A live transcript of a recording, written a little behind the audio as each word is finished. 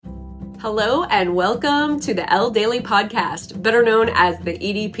Hello and welcome to the Elle Daily Podcast, better known as the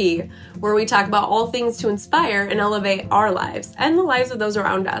EDP, where we talk about all things to inspire and elevate our lives and the lives of those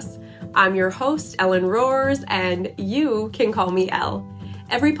around us. I'm your host, Ellen Roars, and you can call me Elle.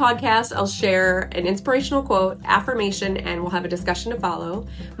 Every podcast, I'll share an inspirational quote, affirmation, and we'll have a discussion to follow.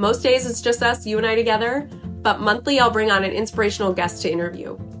 Most days, it's just us, you and I together, but monthly, I'll bring on an inspirational guest to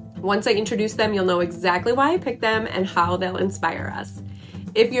interview. Once I introduce them, you'll know exactly why I picked them and how they'll inspire us.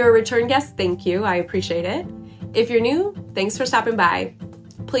 If you're a return guest, thank you. I appreciate it. If you're new, thanks for stopping by.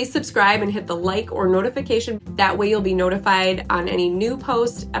 Please subscribe and hit the like or notification. That way you'll be notified on any new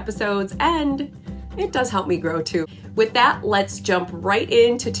posts, episodes, and it does help me grow too. With that, let's jump right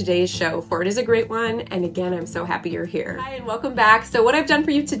into today's show, for it is a great one. And again, I'm so happy you're here. Hi, and welcome back. So what I've done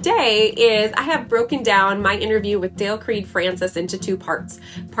for you today is I have broken down my interview with Dale Creed Francis into two parts.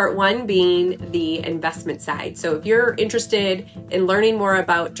 Part one being the investment side. So if you're interested in learning more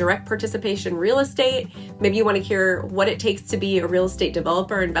about direct participation real estate, maybe you want to hear what it takes to be a real estate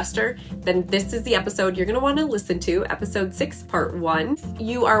developer investor, then this is the episode you're going to want to listen to, episode 6, part 1. If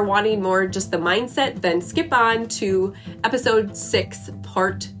you are wanting more just the mindset, then skip on to episode 6,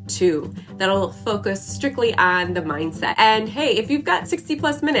 part 2. That'll focus strictly on the mindset. And hey, if you've got 60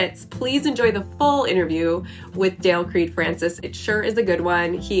 plus minutes, please enjoy the full interview with Dale Creed Francis. It sure is a good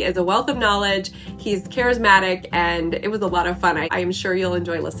one. He is a wealth of knowledge. He's charismatic, and it was a lot of fun. I am sure you'll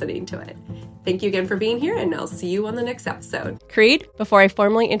enjoy listening to it. Thank you again for being here, and I'll see you on the next episode. Creed, before I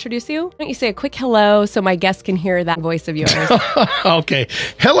formally introduce you, why don't you say a quick hello so my guests can hear that voice of yours? Okay.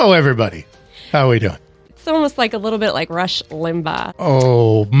 Hello, everybody. How are we doing? It's almost like a little bit like Rush Limbaugh.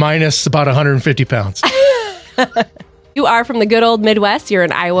 Oh, minus about 150 pounds. You are from the good old Midwest. You're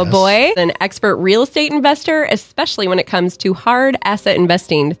an Iowa boy, an expert real estate investor, especially when it comes to hard asset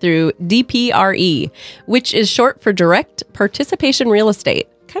investing through DPRE, which is short for direct participation real estate.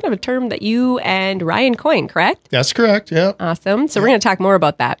 Kind of a term that you and Ryan coined, correct? That's correct, yeah. Awesome. So we're going to talk more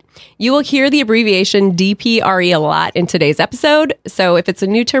about that. You will hear the abbreviation DPRE a lot in today's episode. So if it's a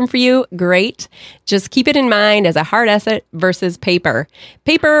new term for you, great. Just keep it in mind as a hard asset versus paper.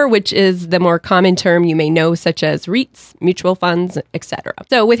 Paper, which is the more common term you may know, such as REITs, mutual funds, etc.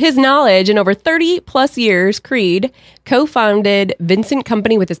 So with his knowledge and over 30 plus years, Creed co-founded Vincent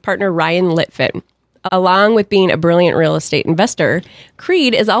Company with his partner, Ryan Litfin. Along with being a brilliant real estate investor,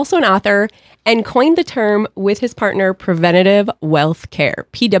 Creed is also an author and coined the term with his partner Preventative Wealth Care,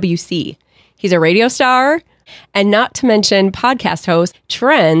 PWC. He's a radio star and not to mention podcast host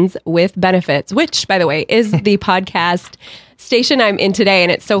Trends with Benefits, which, by the way, is the podcast station I'm in today,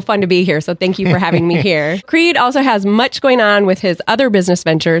 and it's so fun to be here. So thank you for having me here. Creed also has much going on with his other business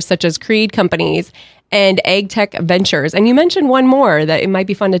ventures, such as Creed Companies and AgTech Ventures. And you mentioned one more that it might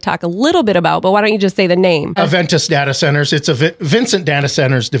be fun to talk a little bit about, but why don't you just say the name? Aventus Data Centers. It's a Vincent Data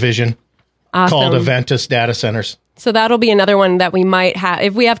Centers division called Aventus Data Centers. So that'll be another one that we might have.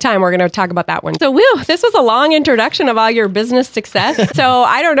 If we have time, we're going to talk about that one. So, this was a long introduction of all your business success. So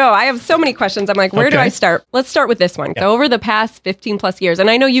I don't know. I have so many questions. I'm like, where do I start? Let's start with this one. Yeah. So over the past 15 plus years, and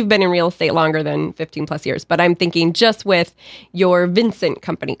I know you've been in real estate longer than 15 plus years, but I'm thinking just with your Vincent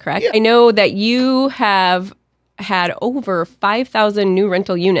Company, correct? Yeah. I know that you have had over 5,000 new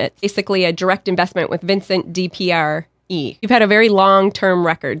rental units, basically a direct investment with Vincent DPRE. You've had a very long-term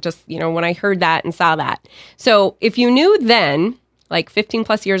record, just, when I heard that and saw that. So if you knew then, like 15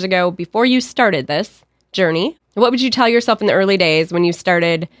 plus years ago, before you started this journey, what would you tell yourself in the early days when you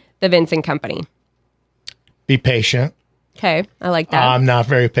started the Vincent Company? Be patient. Okay, I like that. I'm not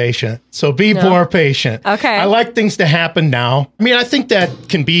very patient. So be more patient. Okay. I like things to happen now. I mean, I think that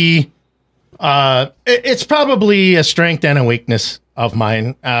can be, it's probably a strength and a weakness of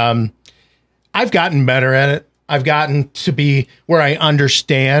mine. I've gotten better at it. I've gotten to be where I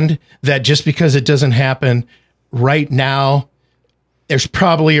understand that just because it doesn't happen right now, there's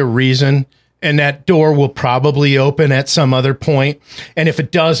probably a reason, and that door will probably open at some other point. And if it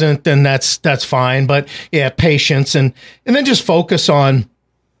doesn't, then that's fine. But yeah, patience and then just focus on,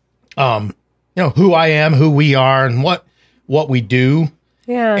 who I am, who we are, and what we do.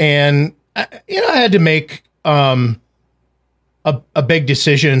 Yeah. And I had to make a big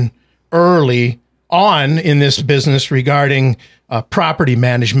decision early on in this business regarding property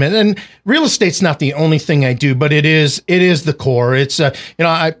management, and real estate's not the only thing I do, but it is the core. It's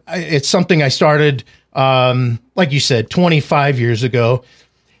it's something I started like you said 25 years ago,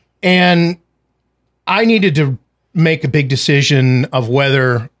 and I needed to make a big decision of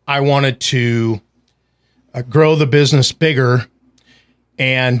whether I wanted to grow the business bigger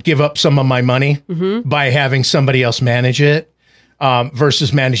and give up some of my money by having somebody else manage it.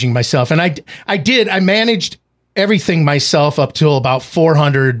 Versus managing myself. And I managed everything myself up till about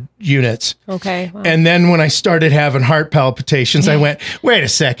 400 units. Okay. Wow. And then when I started having heart palpitations, I went, wait a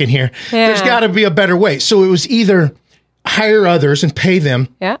second here. Yeah. There's got to be a better way. So it was either hire others and pay them.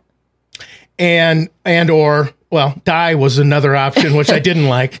 Yeah. Or die was another option, which I didn't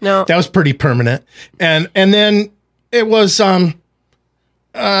like. No. That was pretty permanent. And then it was,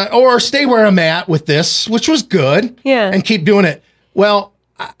 or stay where I'm at with this, which was good. Yeah. And keep doing it. Well,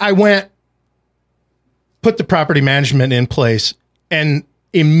 I put the property management in place, and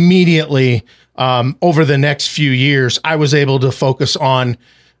immediately over the next few years, I was able to focus on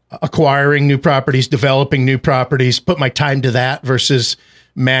acquiring new properties, developing new properties, put my time to that versus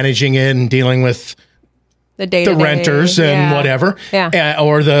managing it and dealing with the renters and whatever,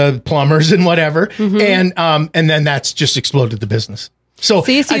 or the plumbers and whatever. Mm-hmm. And then that's just exploded the business. So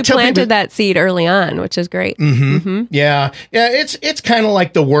you planted that seed early on, which is great. Mm-hmm. Mm-hmm. Yeah. It's kind of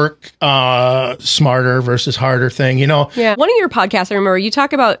like the work smarter versus harder thing, Yeah. One of your podcasts, I remember you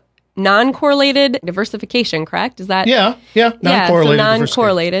talk about non-correlated diversification, correct? Is that? Yeah. Non-correlated. So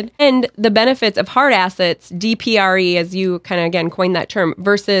non-correlated. And the benefits of hard assets, DPRE, as you kind of, again, coined that term,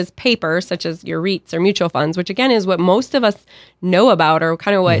 versus paper, such as your REITs or mutual funds, which again is what most of us know about, or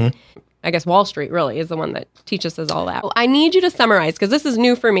kind of what I guess Wall Street really is the one that teaches us all that. I need you to summarize, because this is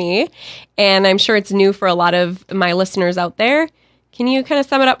new for me, and I'm sure it's new for a lot of my listeners out there. Can you kind of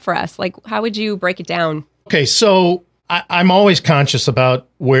sum it up for us? Like, how would you break it down? Okay, so I'm always conscious about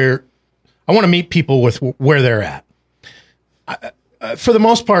where I want to meet people with where they're at. For the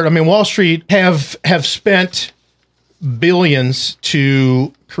most part, I mean, Wall Street have spent billions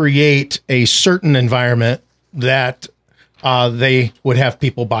to create a certain environment that they would have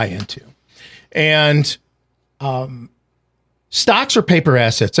people buy into. And stocks are paper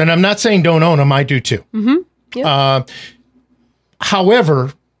assets. And I'm not saying don't own them. I do too. Mm-hmm. Yep.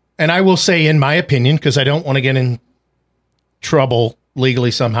 However, and I will say in my opinion, because I don't want to get in trouble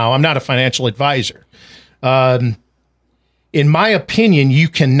legally somehow, I'm not a financial advisor. In my opinion, you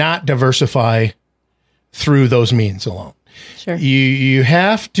cannot diversify through those means alone. Sure. You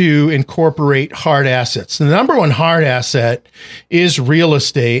have to incorporate hard assets. The number one hard asset is real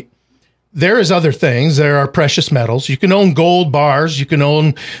estate. There is other things. There are precious metals. You can own gold bars. You can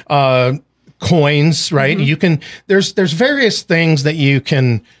own coins, right? Mm-hmm. There's various things that you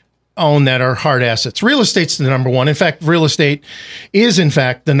can own that are hard assets. Real estate's the number one. In fact, real estate is in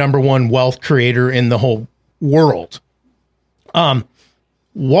fact the number one wealth creator in the whole world.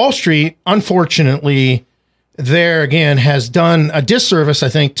 Wall Street, unfortunately, there again has done a disservice, I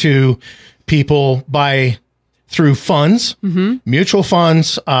think, to people through funds, mutual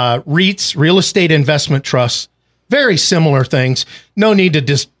funds, REITs, real estate investment trusts, very similar things. No need to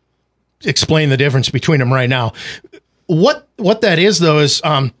just explain the difference between them right now. What that is, though, is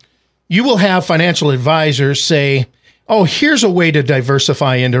you will have financial advisors say, oh, here's a way to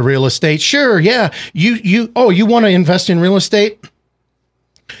diversify into real estate. Sure, yeah. You want to invest in real estate?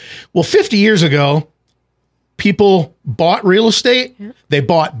 Well, 50 years ago, people bought real estate. Yeah. They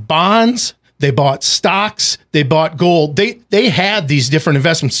bought bonds. They bought stocks. They bought gold. They had these different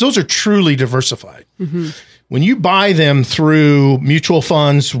investments. Those are truly diversified. Mm-hmm. When you buy them through mutual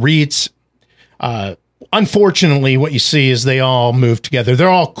funds, REITs, unfortunately, what you see is they all move together. They're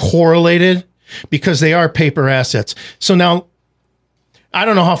all correlated because they are paper assets. So now, I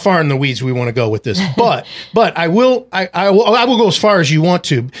don't know how far in the weeds we want to go with this, but I will go as far as you want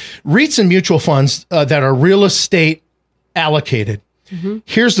to. REITs and mutual funds that are real estate allocated. Mm-hmm.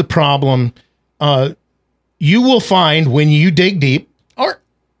 Here's the problem. You will find when you dig deep, or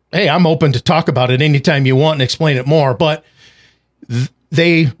hey, I'm open to talk about it anytime you want and explain it more, but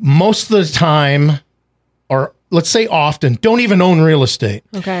they most of the time, or let's say often, don't even own real estate.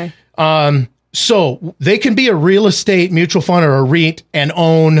 Okay. So they can be a real estate mutual fund or a REIT and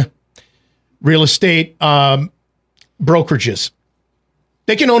own real estate brokerages.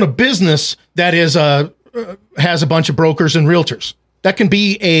 They can own a business that is has a bunch of brokers and realtors. That can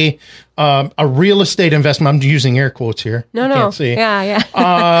be a real estate investment. I'm using air quotes here. No. Can't see. Yeah.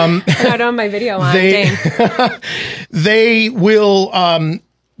 I don't have my video on.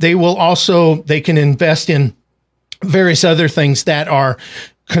 They can invest in various other things that are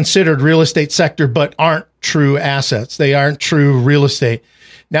considered real estate sector, but aren't true assets. They aren't true real estate.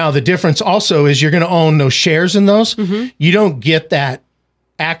 Now, the difference also is you're going to own those shares in those. Mm-hmm. You don't get that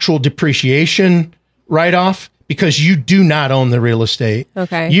actual depreciation write-off because you do not own the real estate.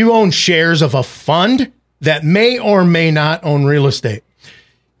 Okay. You own shares of a fund that may or may not own real estate.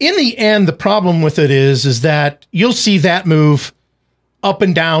 In the end, the problem with it is that you'll see that move up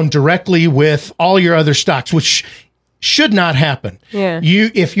and down directly with all your other stocks, which should not happen. Yeah.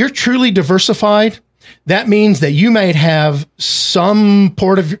 If you're truly diversified, that means that you might have some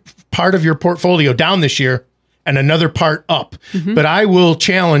part of your portfolio down this year and another part up. But I will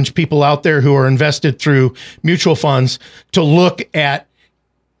challenge people out there who are invested through mutual funds to look at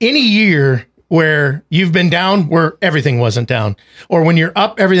any year where you've been down, where everything wasn't down, or when you're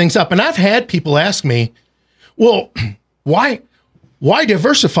up, everything's up. And I've had people ask me, well, why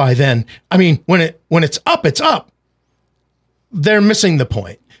diversify then? I mean, when it's up, it's up. They're missing the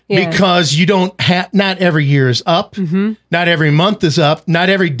point. Because you don't have, not every year is up, not every month is up, not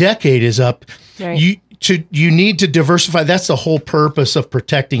every decade is up. Right. You need to diversify. That's the whole purpose of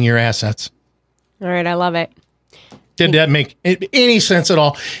protecting your assets. All right, I love it. Did that make any sense at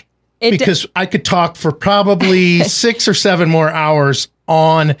all? Because I could talk for probably 6 or 7 more hours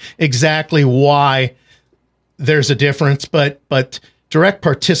on exactly why there's a difference, but direct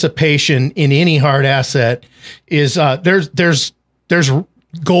participation in any hard asset is there's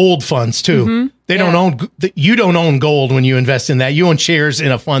gold funds too. They don't own, you don't own gold when you invest in that. You own shares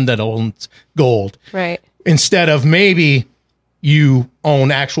in a fund that owns gold. Right. Instead of maybe you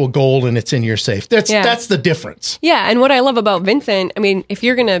own actual gold and it's in your safe. That's the difference. Yeah. And what I love about Vincent, I mean, if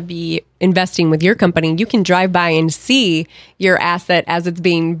you're going to be investing with your company, you can drive by and see your asset as it's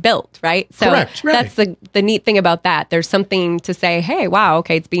being built, right? So correct. Right. That's the neat thing about that. There's something to say, hey, wow,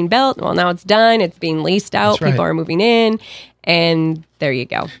 okay, it's being built. Well, now it's done. It's being leased out. That's right. People are moving in. And there you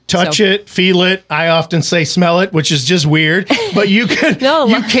go. Touch it, feel it. I often say smell it, which is just weird, but you can.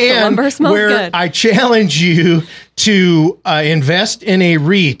 You can. Lumber smells good. I challenge you to invest in a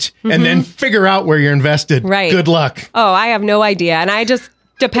REIT and then figure out where you're invested. Right. Good luck. Oh, I have no idea, and I just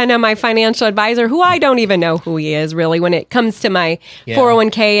depend on my financial advisor, who I don't even know who he is really when it comes to my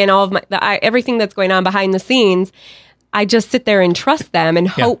 401k and all of everything that's going on behind the scenes. I just sit there and trust them and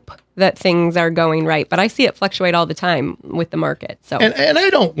hope that things are going right. But I see it fluctuate all the time with the market. So, and I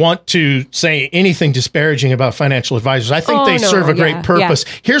don't want to say anything disparaging about financial advisors. I think they serve a great purpose.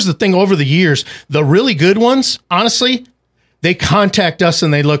 Yeah. Here's the thing: over the years, the really good ones, honestly, they contact us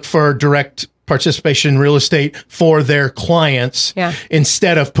and they look for direct participation in real estate for their clients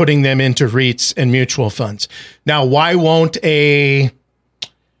instead of putting them into REITs and mutual funds. Now, why won't a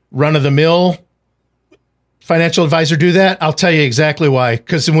run-of-the-mill financial advisor do that? I'll tell you exactly why.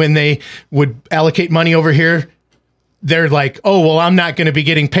 Because when they would allocate money over here, they're like, oh, well, I'm not going to be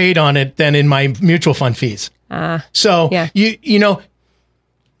getting paid on it then in my mutual fund fees. You know,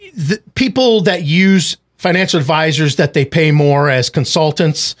 the people that use financial advisors that they pay more as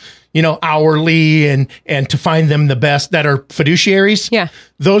consultants, you know, hourly and to find them the best that are fiduciaries. Yeah.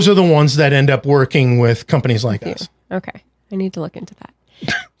 Those are the ones that end up working with companies like us. Okay. I need to look into that.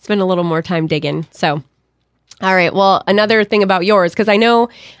 Spend a little more time digging. So, all right. Well, another thing about yours, because I know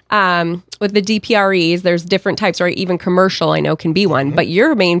with the DPREs, there's different types, or even commercial, I know can be one, but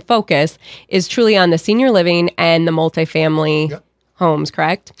your main focus is truly on the senior living and the multifamily homes,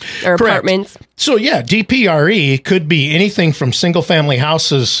 correct? Or apartments? So yeah, DPRE could be anything from single family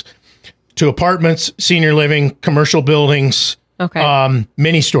houses to apartments, senior living, commercial buildings,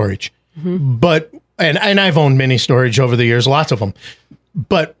 mini storage. But, and I've owned mini storage over the years, lots of them.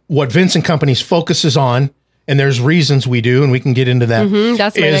 But what Vincent Companies focuses on, and there's reasons we do, and we can get into that.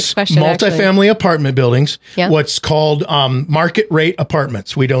 That's my next question. Multifamily apartment buildings, what's called market rate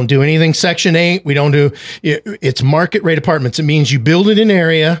apartments. We don't do anything Section 8. We don't do, it's market rate apartments. It means you build it in an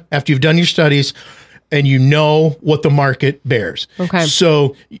area after you've done your studies and you know what the market bears. Okay.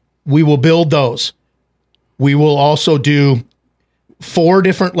 So we will build those. We will also do 4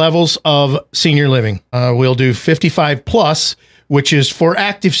 different levels of senior living. We'll do 55 plus, which is for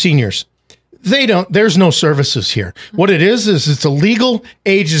active seniors. There's no services here. What it is it's a legal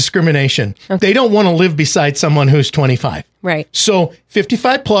age discrimination. They don't want to live beside someone who's 25. Right. So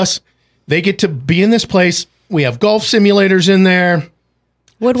 55 plus, they get to be in this place. We have golf simulators in there,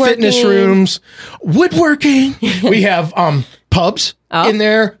 fitness rooms, woodworking. We have pubs in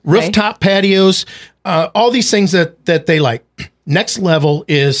there, rooftop patios, all these things that they like. Next level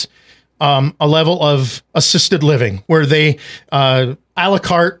is a level of assisted living where they a la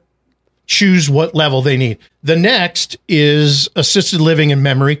carte choose what level they need. The next is assisted living and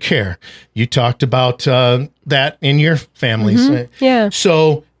memory care. You talked about that in your families. Yeah.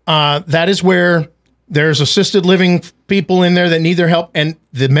 So that is where there's assisted living people in there that need their help. And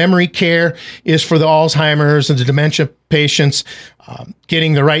the memory care is for the Alzheimer's and the dementia patients,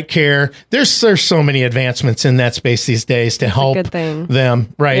 getting the right care. There's so many advancements in that space these days to help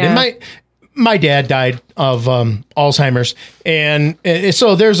them. Right. Yeah. And my dad died of Alzheimer's, and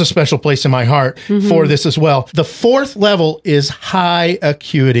so there's a special place in my heart for this as well. The 4th level is high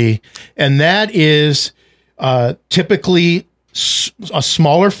acuity, and that is typically a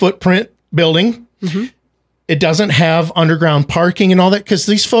smaller footprint building It doesn't have underground parking and all that because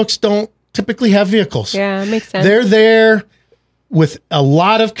these folks don't typically have vehicles. Yeah, it makes sense. They're there with a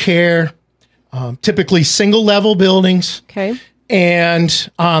lot of care, typically single level buildings. Okay. And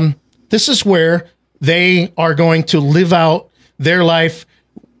this is where they are going to live out their life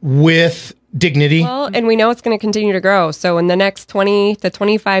with dignity. Well, and we know it's going to continue to grow. So in the next 20 to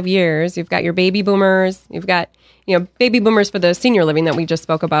 25 years, you've got your baby boomers, you've got, baby boomers for the senior living that we just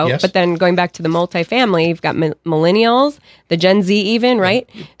spoke about. Yes. But then going back to the multifamily, you've got millennials, the Gen Z even, right?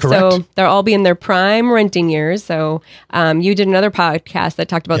 Correct. So they'll all be in their prime renting years. So you did another podcast that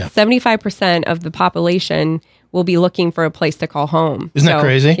talked about 75% of the population will be looking for a place to call home. Isn't that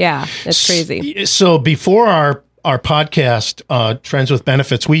crazy? Yeah, that's crazy. So before our podcast, Trends with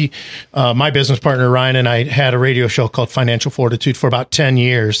Benefits, my business partner, Ryan, and I had a radio show called Financial Fortitude for about 10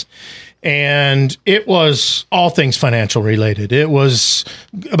 years. And it was all things financial related. It was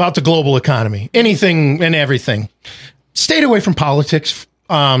about the global economy, anything and everything. Stayed away from politics,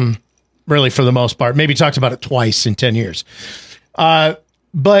 really for the most part. Maybe talked about it twice in 10 years.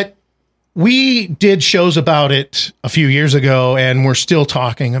 But we did shows about it a few years ago, and we're still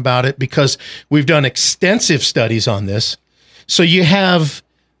talking about it because we've done extensive studies on this. So you have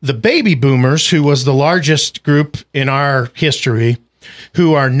the baby boomers, who was the largest group in our history,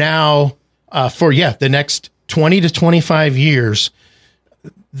 who are now, for the next 20 to 25 years,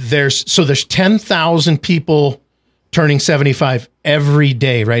 there's 10,000 people turning 75 every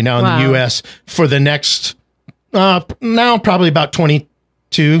day right now in the U.S. for the next, now probably about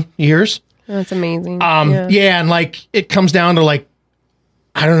 22 years. That's amazing. And like it comes down to like,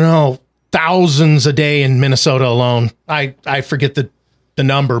 I don't know, thousands a day in Minnesota alone. I forget the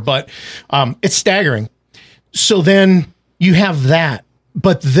number, but it's staggering. So then you have that,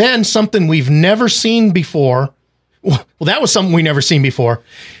 but then something we've never seen before. Well, that was something we never seen before.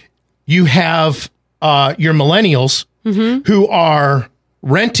 You have your millennials who are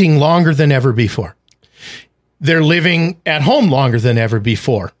renting longer than ever before. They're living at home longer than ever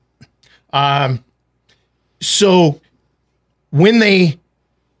before. So when they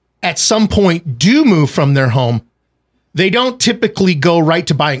at some point do move from their home, they don't typically go right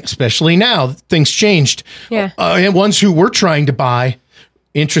to buying, especially now. Things changed. Yeah. And ones who were trying to buy,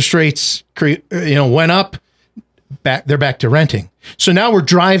 interest rates went up. They're back to renting. So now we're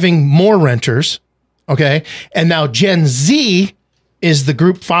driving more renters. Okay. And now Gen Z is the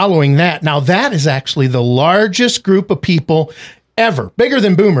group following that. Now that is actually the largest group of people ever, bigger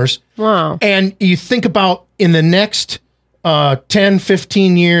than boomers. Wow. And you think about in the next 10,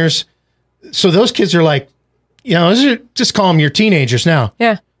 15 years, so those kids are like, just call them your teenagers now.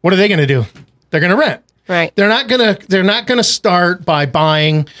 Yeah. What are they going to do? They're going to rent. Right. They're not going to start by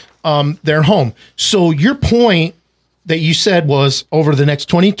buying their home. So your point that you said was over the next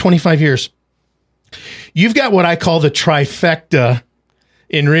 20, 25 years, you've got what I call the trifecta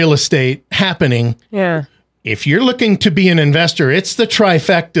in real estate happening. Yeah. If you're looking to be an investor, it's the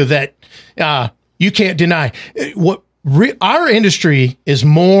trifecta that you can't deny. Our industry is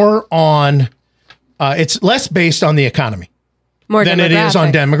more on, it's less based on the economy than it is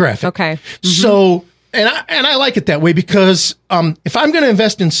on demographic. Okay. Mm-hmm. So, and I like it that way because if I'm going to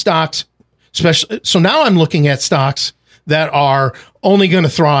invest in stocks, especially, so now I'm looking at stocks that are only going to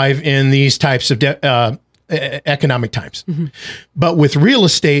thrive in these types of economic times. Mm-hmm. But with real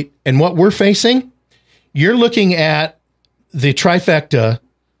estate and what we're facing, you're looking at the trifecta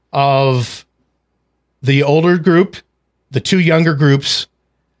of the older group, the two younger groups,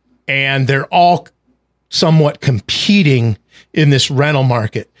 and they're all somewhat competing in this rental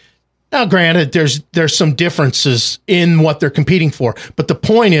market. Now, granted, there's some differences in what they're competing for, but the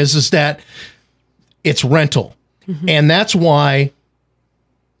point is that it's rental. Mm-hmm. And that's why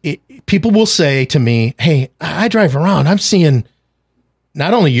people will say to me, hey, I drive around, I'm seeing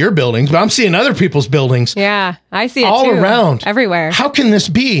not only your buildings, but I'm seeing other people's buildings. Yeah, I see it all too, around. Everywhere. How can this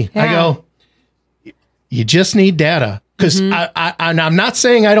be? Yeah. I go, you just need data. Because I'm not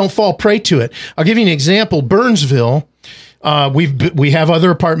saying I don't fall prey to it. I'll give you an example. Burnsville, we have other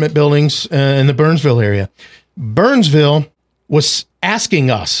apartment buildings in the Burnsville area. Burnsville was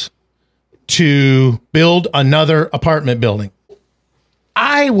asking us to build another apartment building.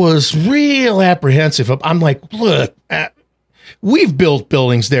 I was real apprehensive. I'm like, look, we've built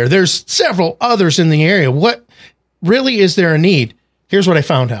buildings there. There's several others in the area. What really is there a need? Here's what I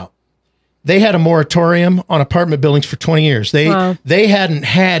found out. They had a moratorium on apartment buildings for 20 years. They hadn't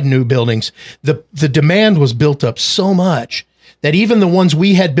had new buildings. The demand was built up so much that even the ones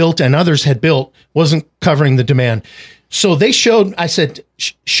we had built and others had built wasn't covering the demand. So they showed, I said,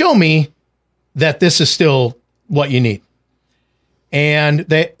 show me that this is still what you need. And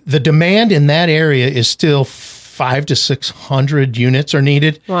the demand in that area is still 500 to 600 units are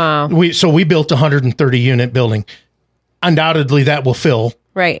needed. Wow. So we built a 130 unit building. Undoubtedly that will fill.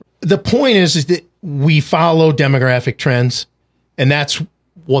 Right. The point is that we follow demographic trends, and that's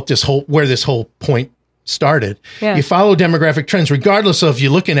what where this whole point started. Yeah. You follow demographic trends, regardless of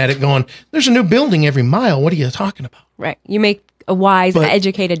you looking at it going, there's a new building every mile. What are you talking about? Right. You make a wise,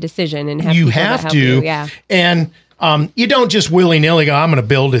 educated decision and have you people have that help to. you. Yeah. And you don't just willy-nilly go, I'm going to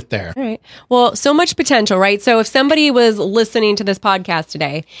build it there. All right. Well, so much potential, right? So if somebody was listening to this podcast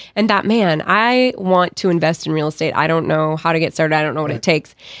today and thought, man, I want to invest in real estate. I don't know how to get started. I don't know what it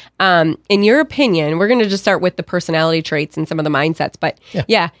takes. In your opinion, we're going to just start with the personality traits and some of the mindsets. But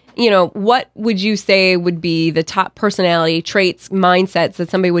what would you say would be the top personality traits, mindsets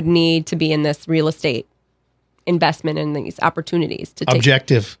that somebody would need to be in this real estate investment in these opportunities to take?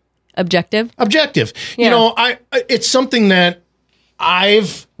 Objective. Yeah. It's something that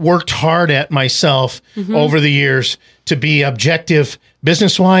I've worked hard at myself over the years to be objective,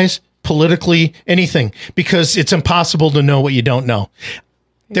 business-wise, politically, anything, because it's impossible to know what you don't know.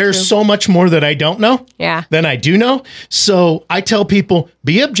 There's so much more that I don't know than I do know. So I tell people,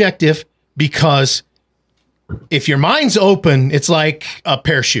 be objective, because if your mind's open, it's like a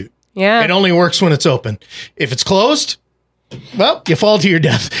parachute. Yeah. It only works when it's open. If it's closed, well, you fall to your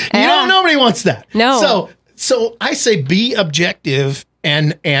death. Nobody wants that. No. So I say be objective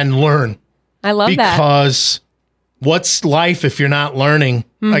and learn. I love that. Because what's life if you're not learning?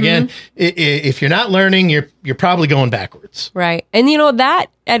 Again, if you're not learning, you're probably going backwards. Right. And that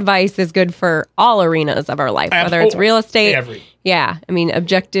advice is good for all arenas of our life, whether it's real estate. Yeah. I mean,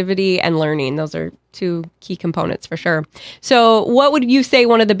 objectivity and learning, those are two key components for sure. So what would you say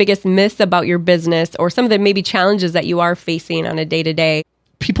one of the biggest myths about your business, or some of the maybe challenges that you are facing on a day-to-day?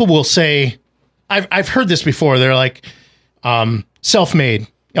 People will say, I've heard this before. They're like, self-made.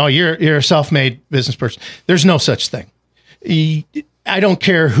 Oh, you're a self-made business person. There's no such thing. I don't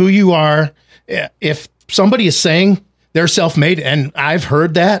care who you are. If somebody is saying they're self-made, and I've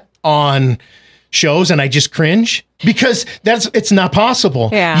heard that on shows and I just cringe, because it's not possible.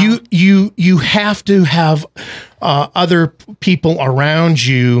 Yeah. You have to have other people around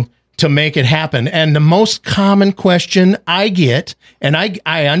you to make it happen. And the most common question I get, and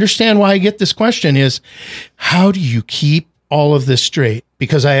I understand why I get this question, is how do you keep all of this straight?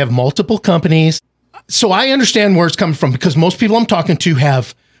 Because I have multiple companies. So I understand where it's coming from, because most people I'm talking to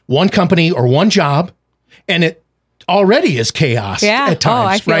have one company or one job, and it already is chaos at times.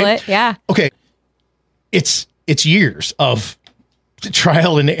 Oh, I feel it. Yeah. Okay. It's years of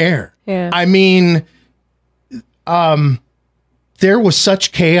trial and error. Yeah. I mean, there was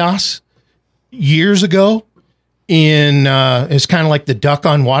such chaos years ago it's kind of like the duck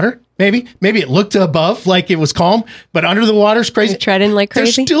on water. Maybe it looked above like it was calm, but under the water's crazy. You're treading like crazy.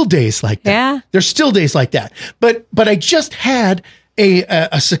 There's still days like that. Yeah. There's still days like that. But I just had a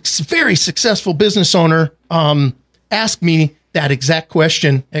very successful business owner ask me that exact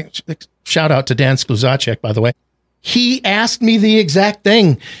question. Shout out to Dan Skluzacek, by the way. He asked me the exact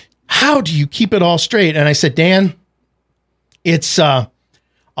thing. How do you keep it all straight? And I said, Dan, it's a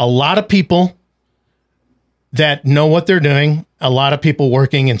lot of people that know what they're doing, a lot of people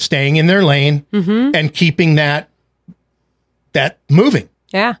working and staying in their lane and keeping that moving.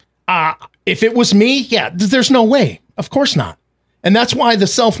 Yeah. If it was me, there's no way. Of course not. And that's why the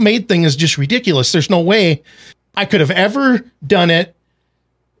self-made thing is just ridiculous. There's no way I could have ever done it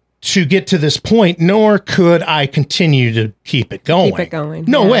to get to this point, nor could I continue to keep it going.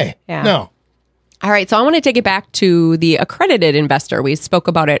 No way. Yeah. No. All right. So I want to take it back to the accredited investor. We spoke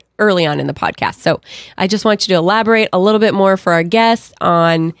about it early on in the podcast. So I just want you to elaborate a little bit more for our guests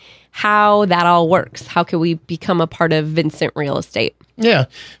on how that all works. How can we become a part of Vincent Real Estate? Yeah.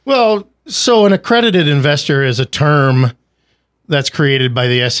 Well, so an accredited investor is a term that's created by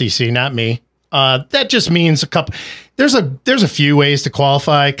the SEC, not me. That just means there's a few ways to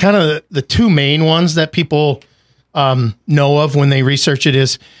qualify. Kind of the two main ones that people know of when they research it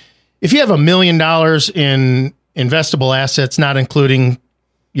is, if you have $1 million in investable assets, not including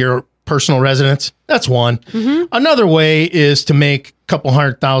your personal residence, that's one. Another way is to make a couple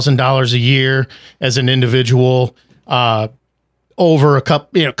 $100,000 a year as an individual over a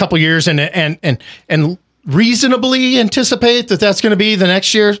couple years, and reasonably anticipate that that's going to be the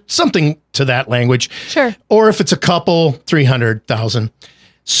next year, something to that language. Sure. Or if it's a couple, 300,000.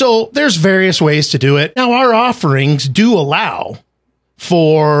 So there's various ways to do it. Now, our offerings do allow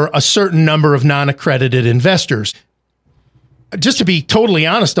for a certain number of non-accredited investors. Just to be totally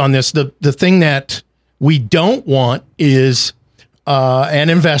honest on this, the thing that we don't want is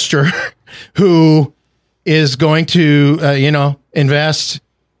an investor who is going to, invest,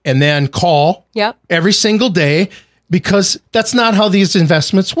 and then call every single day, because that's not how these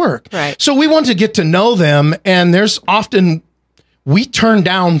investments work. Right. So we want to get to know them. And there's often, we turn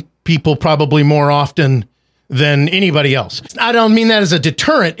down people probably more often than anybody else. I don't mean that as a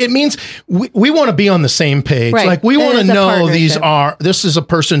deterrent. It means we want to be on the same page. Right. Like we want to know this is a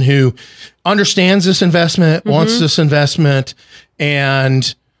person who understands this investment, wants this investment,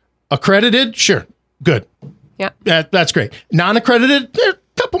 and accredited. Sure. Good. Yeah. That's great. Non-accredited, a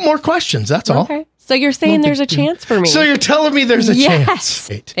couple more questions. That's all. Okay. So you're saying there's a chance for me. So you're telling me there's a chance.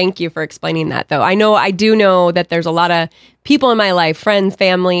 Thank you for explaining that, though. I do know that there's a lot of people in my life, friends,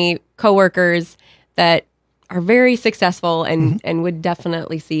 family, coworkers, that are very successful and would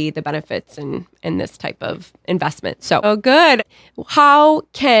definitely see the benefits in this type of investment. So, good. How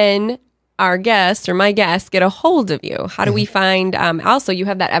can our guest or my guest get a hold of you? How do we find, also you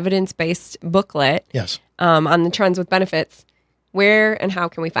have that evidence-based booklet on the trends with benefits. Where and how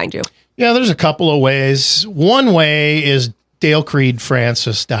can we find you? Yeah, there's a couple of ways. One way is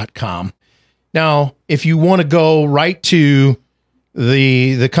DaleCreedFrancis.com. Now, if you want to go right to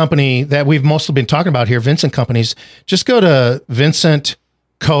the company that we've mostly been talking about here, Vincent Companies, just go to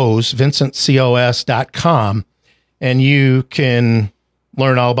VincentCos.com, and you can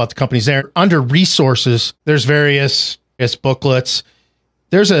learn all about the companies there. Under resources, there's various booklets.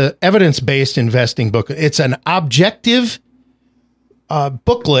 There's a evidence-based investing booklet. It's an objective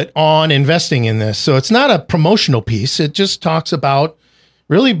booklet on investing in this. So it's not a promotional piece. It just talks about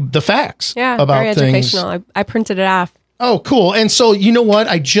really the facts about very things. Educational. I printed it off. Oh, cool. And so, you know what?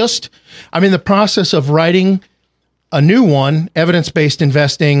 I'm in the process of writing a new one, evidence-based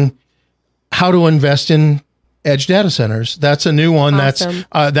investing, how to invest in edge data centers. That's a new one. Awesome.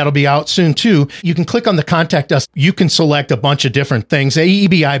 That'll be out soon too. You can click on the contact us. You can select a bunch of different things. The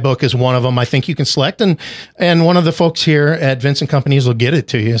EBI book is one of them. I think you can select, and one of the folks here at Vincent Companies will get it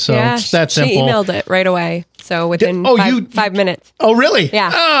to you. So it's that simple. She emailed it right away. So within 5 minutes. Oh, really? Yeah.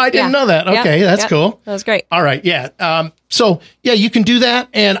 Oh, I didn't know that. Okay. That's cool. That was great. All right. Yeah. You can do that.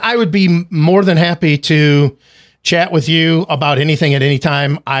 And I would be more than happy to chat with you about anything at any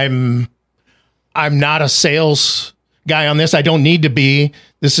time. I'm not a sales guy on this. I don't need to be.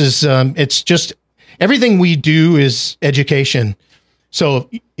 This is, it's just everything we do is education. So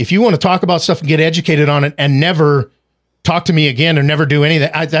if you want to talk about stuff and get educated on it and never talk to me again or never do any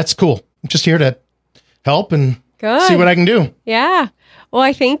of that, that's cool. I'm just here to help and see what I can do. Yeah. Well,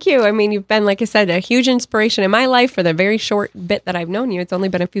 I thank you. I mean, you've been, like I said, a huge inspiration in my life for the very short bit that I've known you. It's only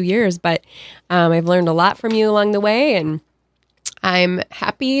been a few years, but I've learned a lot from you along the way, and I'm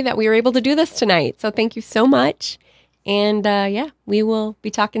happy that we were able to do this tonight. So thank you so much. And we will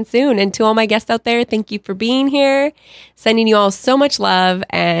be talking soon. And to all my guests out there, thank you for being here. Sending you all so much love,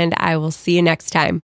 and I will see you next time.